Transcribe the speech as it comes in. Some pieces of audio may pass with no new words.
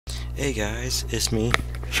Hey guys, it's me,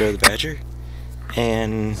 Joe the Badger,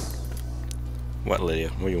 and... What, Lydia?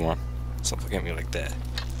 What do you want? Stop looking at me like that.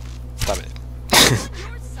 Stop it.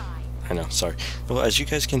 I know, sorry. Well, as you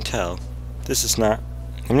guys can tell, this is not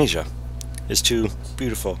Amnesia. It's too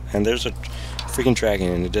beautiful, and there's a freaking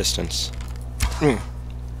dragon in the distance. I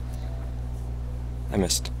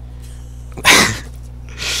missed.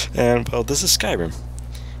 And, well, this is Skyrim,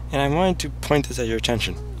 and I wanted to point this at your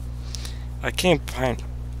attention. I can't find...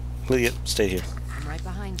 Lydia, stay here. I'm right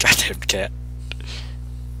behind you. Goddamn cat.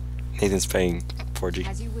 Nathan's paying 4G.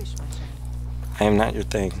 As you wish, my friend. I am not your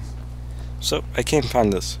thing. So, I came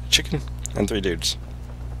find this. Chicken and 3 dudes.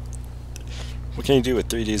 What can you do with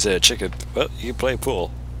 3 dudes and a chicken? Well, you can play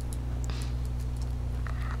pool.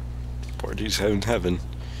 4G's in heaven.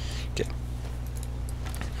 Okay.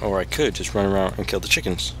 Or I could just run around and kill the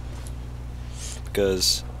chickens.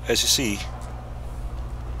 Because, as you see...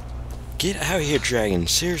 Get out of here, dragon.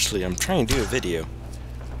 Seriously, I'm trying to do a video.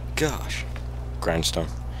 Gosh. Grindstone.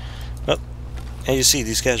 Well, as you see,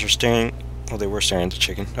 these guys are staring... Well, they were staring at the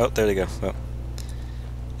chicken. Oh, there they go. Well.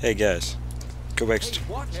 Hey, guys. Go back to...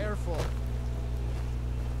 Careful.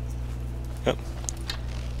 Oh.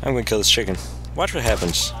 I'm gonna kill this chicken. Watch what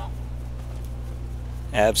happens.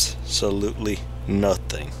 Absolutely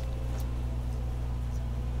nothing.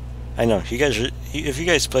 I know, you guys... If you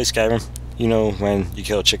guys play Skyrim, you know when you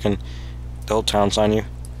kill a chicken... The whole town's on you.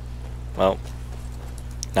 Well,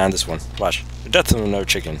 not on this one. Watch. The death of another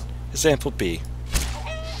chicken. Example B.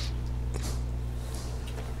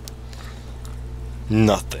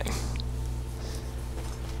 Nothing.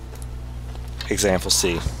 Example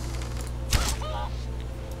C.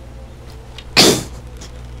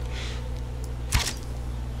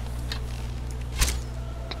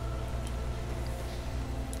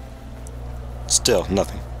 Still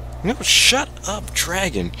nothing. No, shut up,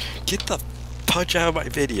 dragon. Get the punch out of my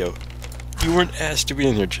video. You weren't asked to be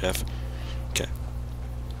in here, Jeff. Okay.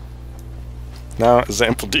 Now,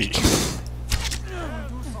 example D. Someone's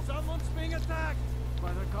being attacked.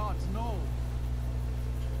 By the gods, no.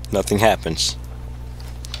 Nothing happens.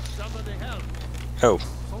 Somebody help. Oh.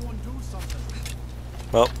 Someone do something.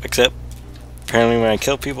 Well, except, apparently when I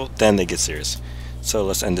kill people, then they get serious. So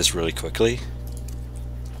let's end this really quickly.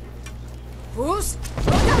 Boost!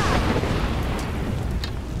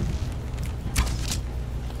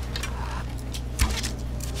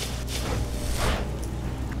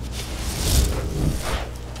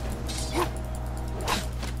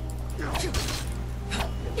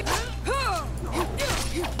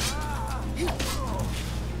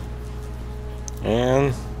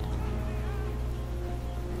 And...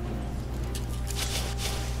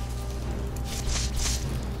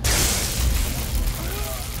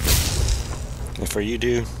 for you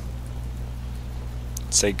do,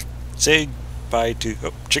 say bye to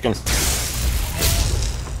chicken.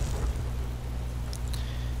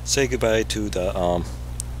 Say goodbye to the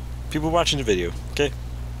people watching the video. Okay.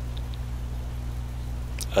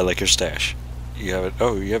 I like your stash. You have it.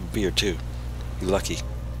 Oh, you have a beard too. You lucky. You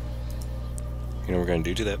know what we're gonna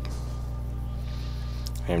do to that?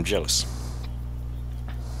 I am jealous.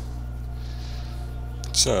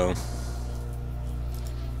 So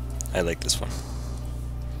I like this one.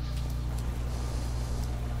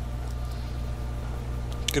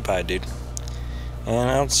 Goodbye, dude. And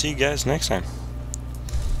I'll see you guys next time.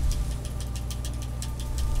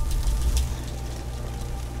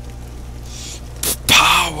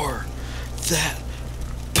 Power! That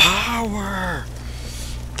power!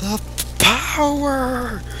 The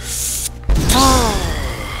power!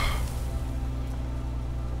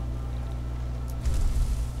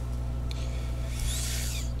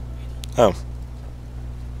 Oh.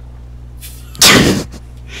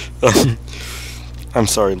 I'm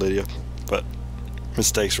sorry, Lydia, but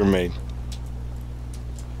mistakes were made.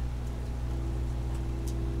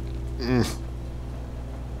 I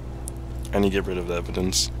need to get rid of the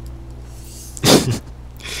evidence.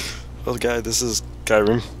 Well, guys, this is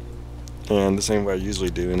Skyrim, and this ain't what I usually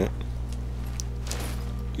do in it.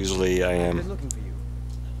 Usually I am... I've been looking for you.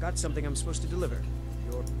 Got something I'm supposed to deliver.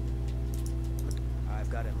 I've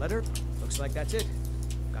got a letter. Looks like that's it.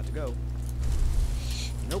 Got to go.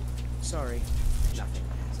 Nope. Sorry. Nothing.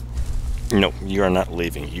 No, you are not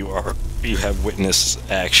leaving. You have witnessed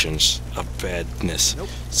actions of badness. Nope.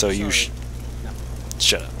 So you Nothing.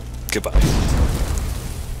 shut up. Goodbye.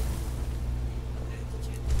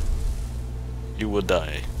 You will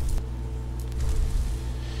die.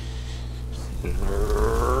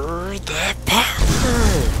 That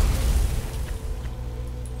power!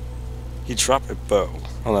 He dropped a bow.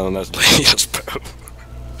 Oh no, that's Lydia's bow.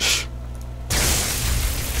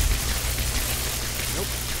 Nope.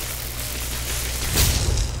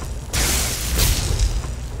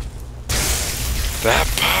 That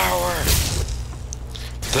power!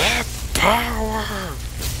 That power!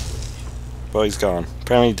 Well, he's gone.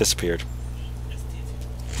 Apparently he disappeared.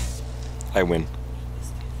 I win.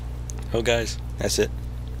 Oh, guys, that's it.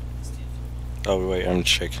 Oh, wait, I'm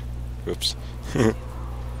shake. Oops.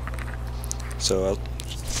 So,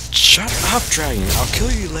 shut up, Dragon! I'll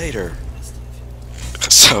kill you later!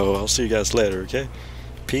 So, I'll see you guys later, okay?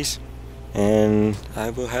 Peace. And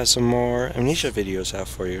I will have some more Amnesia videos out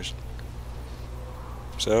for you.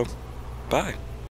 So, bye.